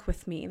stuck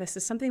with me. This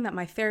is something that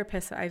my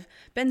therapist, I've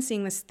been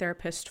seeing this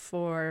therapist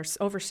for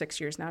over 6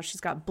 years now.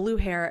 She's got blue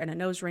hair and a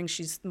nose ring.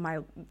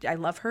 I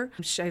love her.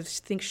 I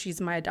think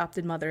she's my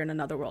adopted mother in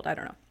another world. I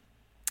don't know.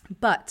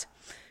 But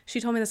she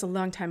told me this a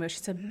long time ago. She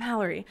said,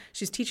 Mallory,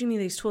 she's teaching me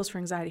these tools for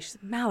anxiety. She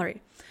said,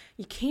 Mallory,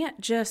 you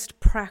can't just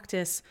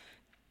practice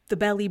the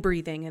belly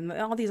breathing and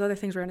all these other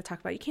things we're going to talk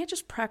about. You can't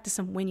just practice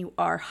them when you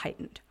are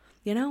heightened.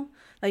 You know,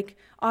 like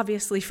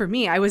obviously for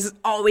me, I was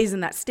always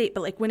in that state,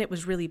 but like when it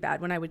was really bad,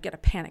 when I would get a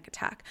panic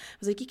attack, I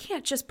was like, you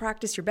can't just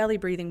practice your belly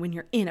breathing when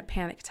you're in a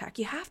panic attack.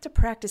 You have to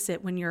practice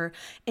it when you're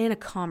in a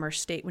calmer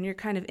state, when you're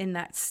kind of in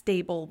that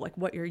stable, like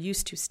what you're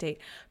used to state.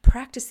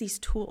 Practice these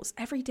tools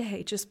every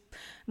day. Just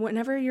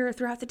whenever you're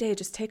throughout the day,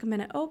 just take a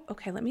minute. Oh,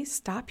 okay, let me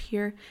stop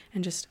here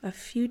and just a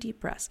few deep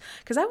breaths.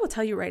 Because I will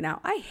tell you right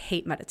now, I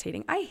hate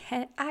meditating.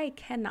 I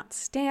cannot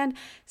stand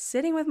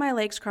sitting with my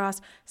legs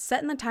crossed,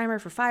 setting the timer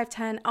for 5,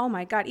 10. Oh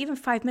my God, even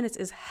 5 minutes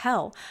is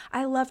hell.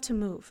 I love to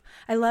move.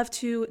 I love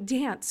to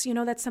dance. You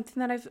know, that's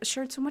something that I've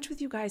shared so much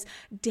with you guys.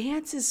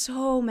 Dance is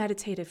so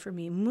meditative for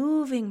me,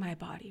 moving my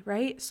body,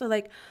 right? So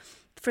like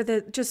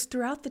just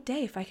throughout the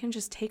day, if I can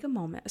just take a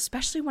moment,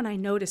 especially when I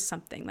notice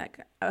something like,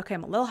 okay,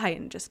 I'm a little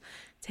heightened, just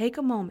take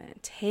a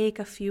moment, take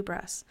a few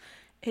breaths.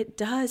 It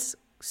does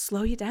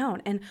slow you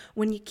down. And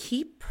when you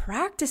keep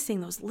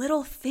practicing those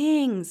little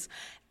things,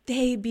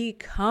 they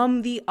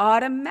become the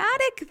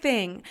automatic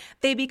thing.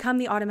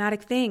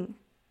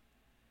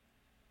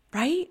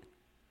 Right?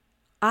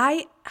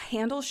 I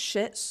handle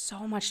shit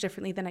so much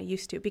differently than I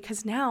used to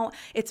because now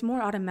it's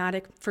more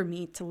automatic for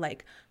me to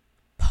like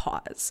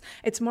pause.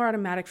 It's more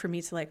automatic for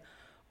me to like,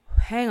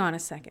 hang on a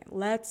second.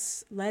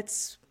 Let's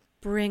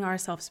bring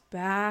ourselves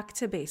back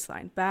to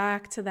baseline,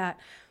 back to that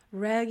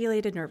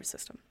regulated nervous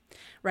system,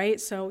 right?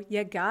 So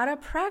you gotta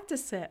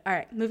practice it. All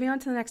right, moving on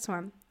to the next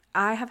one.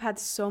 I have had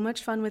so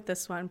much fun with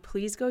this one.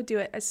 Please go do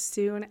it as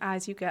soon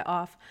as you get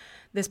off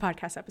this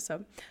podcast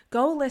episode.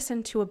 Go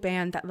listen to a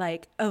band that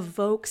like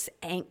evokes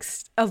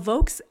angst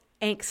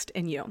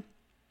in you.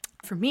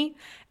 For me,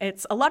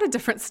 it's a lot of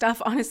different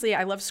stuff. Honestly,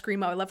 I love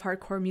screamo. I love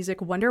hardcore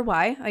music. Wonder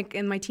why? Like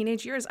in my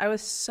teenage years, I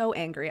was so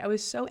angry. I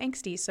was so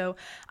angsty. So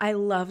I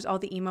loved all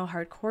the emo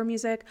hardcore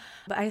music,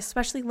 but I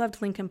especially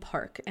loved Linkin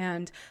Park.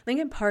 And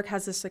Linkin Park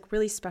has this like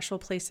really special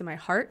place in my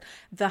heart.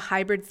 The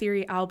Hybrid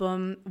Theory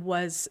album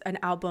was an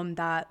album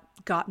that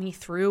got me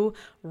through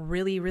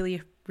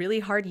really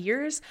hard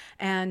years,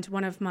 and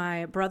one of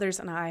my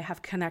brothers and I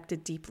have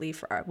connected deeply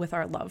with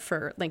our love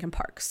for Linkin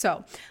Park.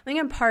 So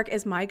Linkin Park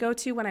is my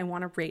go-to when I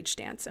want to rage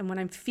dance and when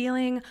I'm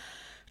feeling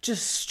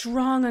just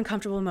strong,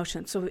 uncomfortable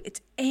emotions. So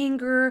it's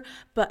anger,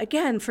 but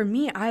again, for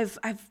me, I've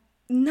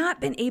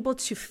not been able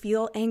to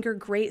feel anger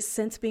great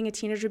since being a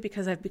teenager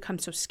because I've become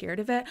so scared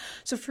of it.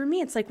 So for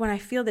me, it's like when I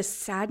feel this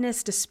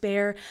sadness,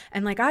 despair,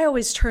 and like I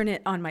always turn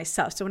it on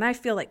myself. So when I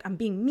feel like I'm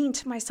being mean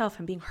to myself,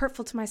 I'm being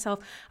hurtful to myself,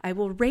 I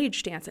will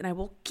rage dance and I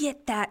will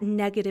get that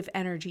negative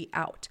energy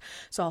out.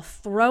 So I'll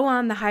throw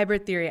on the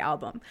Hybrid Theory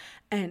album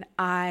and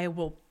I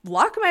will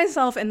lock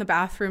myself in the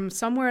bathroom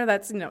somewhere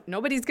that's,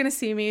 nobody's going to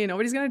see me,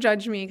 nobody's going to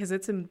judge me because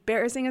it's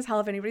embarrassing as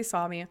hell if anybody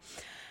saw me.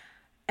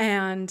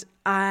 And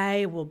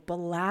I will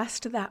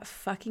blast that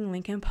fucking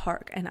Linkin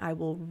Park and I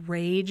will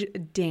rage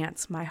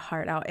dance my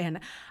heart out.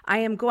 And I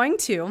am going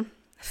to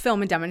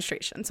film a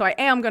demonstration. So I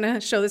am going to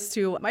show this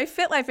to my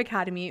Fit Life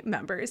Academy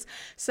members.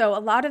 So a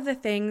lot of the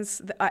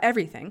things,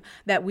 everything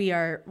that we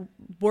are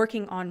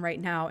working on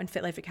right now in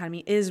Fit Life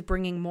Academy is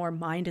bringing more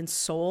mind and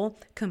soul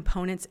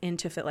components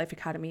into Fit Life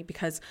Academy,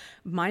 because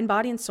mind,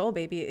 body, and soul,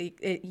 baby,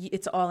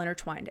 it's all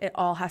intertwined. It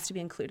all has to be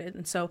included.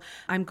 And so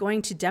I'm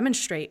going to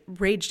demonstrate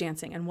rage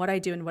dancing and what I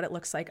do and what it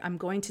looks like. I'm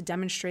going to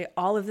demonstrate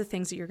all of the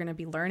things that you're going to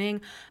be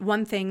learning.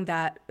 One thing,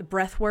 that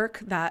breath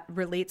work that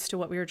relates to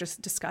what we were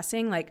just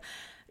discussing, like,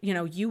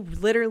 you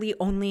literally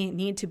only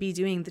need to be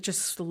doing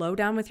just slow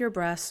down with your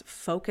breaths,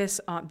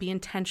 focus on, be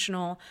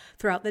intentional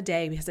throughout the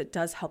day, because it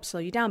does help slow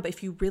you down. But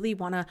if you really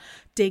want to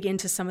dig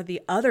into some of the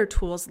other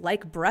tools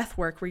like breath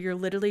work, where you're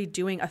literally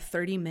doing a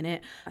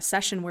 30-minute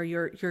session where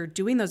you're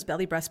doing those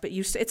belly breaths, but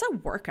it's a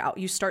workout.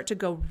 You start to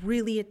go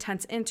really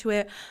intense into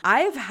it.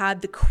 I've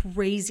had the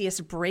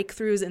craziest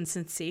breakthroughs and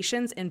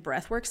sensations in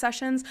breathwork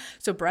sessions.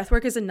 So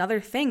breathwork is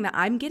another thing that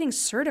I'm getting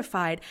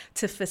certified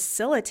to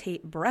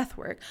facilitate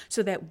breathwork,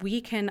 so that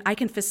I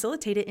can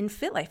facilitate it in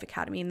Fit Life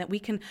Academy, and that we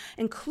can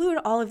include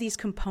all of these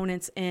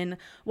components in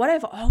what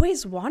I've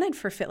always wanted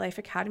for Fit Life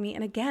Academy.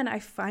 And again, I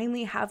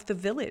finally have the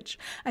village.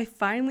 I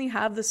finally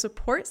have the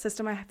support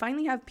system. I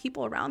finally have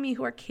people around me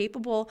who are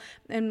capable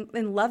and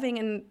loving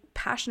and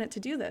passionate to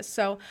do this.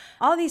 So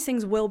all of these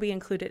things will be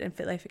included in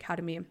Fit Life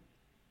Academy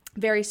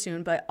very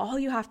soon. But all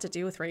you have to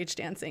do with rage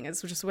dancing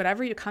is just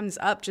whatever comes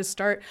up, just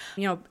start,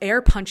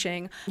 air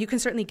punching. You can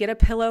certainly get a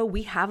pillow.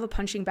 We have a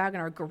punching bag in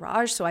our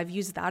garage, so I've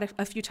used that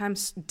a few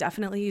times.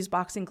 Definitely use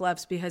boxing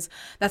gloves, because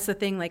that's the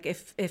thing. Like,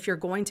 if you're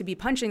going to be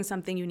punching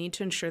something, you need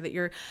to ensure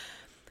that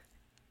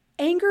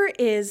anger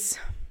is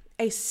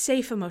a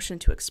safe emotion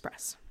to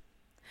express.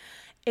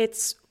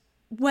 It's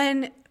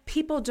when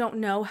people don't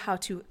know how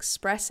to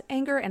express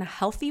anger in a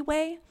healthy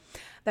way,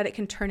 that it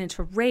can turn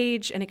into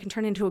rage, and it can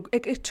turn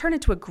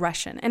into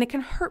aggression, and it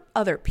can hurt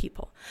other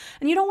people.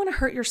 And you don't want to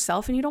hurt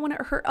yourself, and you don't want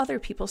to hurt other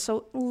people.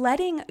 So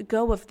letting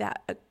go of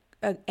that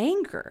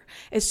anger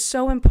is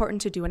so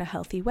important to do in a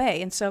healthy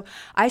way. And so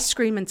I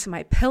scream into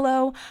my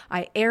pillow,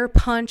 I air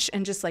punch,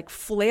 and just like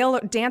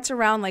dance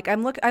around. Like I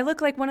look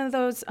like one of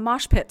those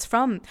mosh pits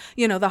from,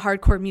 the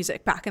hardcore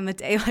music back in the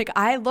day. Like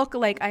I look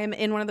like I am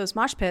in one of those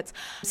mosh pits.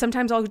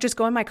 Sometimes I'll just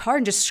go in my car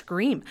and just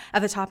scream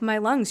at the top of my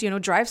lungs,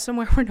 drive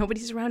somewhere where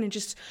nobody's around and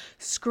just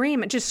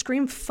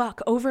scream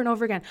fuck over and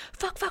over again.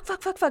 Fuck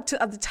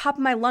to at the top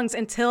of my lungs,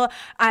 until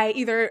I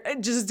either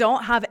just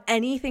don't have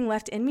anything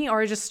left in me, or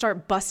I just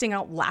start busting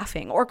out laughing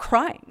or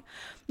crying.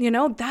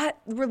 That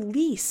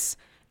release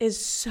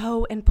is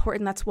so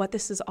important. That's what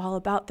this is all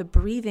about. The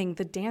breathing,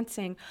 the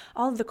dancing,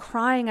 all of the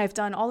crying I've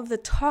done, all of the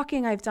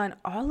talking I've done,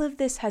 all of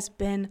this has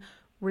been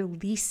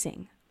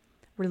releasing.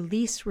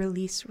 Release.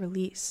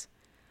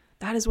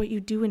 That is what you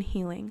do in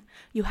healing.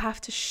 You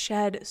have to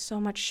shed so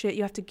much shit.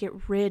 You have to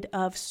get rid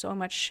of so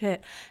much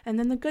shit. And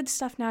then the good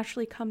stuff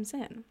naturally comes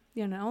in,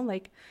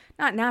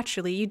 not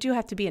naturally. You do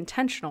have to be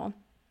intentional.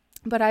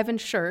 But I've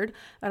ensured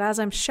that as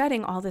I'm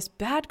shedding all this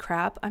bad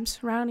crap, I'm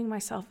surrounding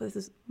myself with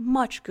as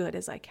much good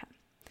as I can.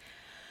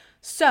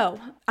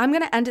 So I'm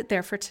going to end it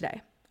there for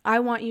today. I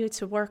want you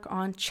to work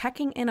on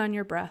checking in on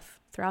your breath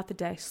throughout the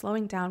day,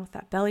 slowing down with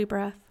that belly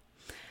breath.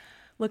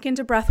 Look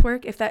into breath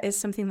work if that is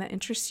something that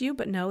interests you,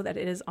 but know that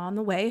it is on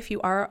the way. If you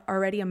are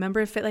already a member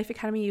of Fit Life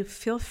Academy, you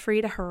feel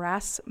free to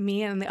harass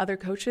me and the other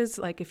coaches.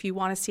 Like if you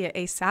want to see it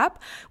ASAP,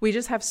 we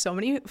just have so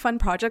many fun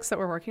projects that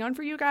we're working on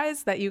for you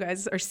guys that you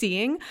guys are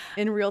seeing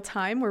in real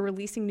time. We're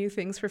releasing new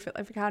things for Fit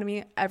Life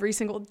Academy every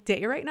single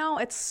day right now.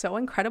 It's so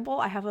incredible.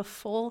 I have a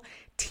full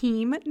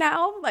team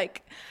now.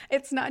 Like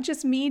it's not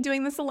just me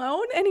doing this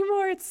alone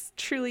anymore. It's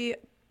truly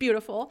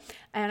beautiful.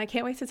 And I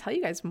can't wait to tell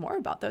you guys more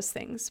about those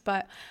things,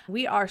 but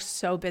we are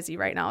so busy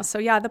right now. So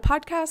yeah, the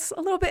podcast's a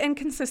little bit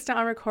inconsistent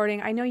on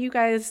recording. I know you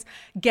guys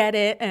get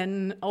it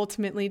and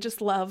ultimately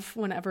just love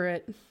whenever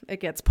it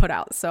gets put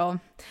out. So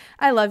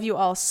I love you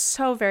all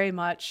so very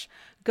much.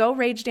 Go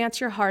rage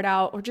dance your heart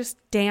out, or just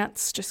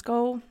dance. Just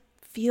go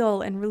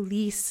feel and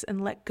release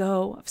and let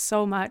go of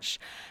so much.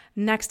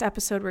 Next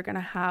episode, we're going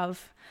to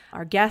have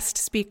our guest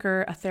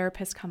speaker, a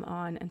therapist, come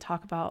on and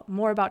talk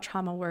more about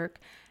trauma work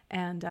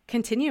and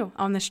continue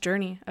on this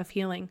journey of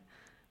healing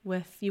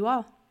with you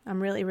all.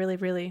 I'm really, really,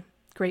 really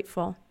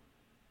grateful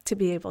to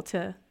be able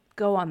to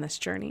go on this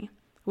journey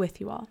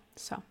with you all.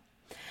 So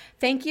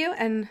thank you.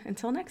 And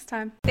until next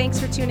time, thanks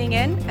for tuning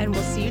in, and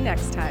we'll see you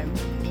next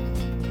time.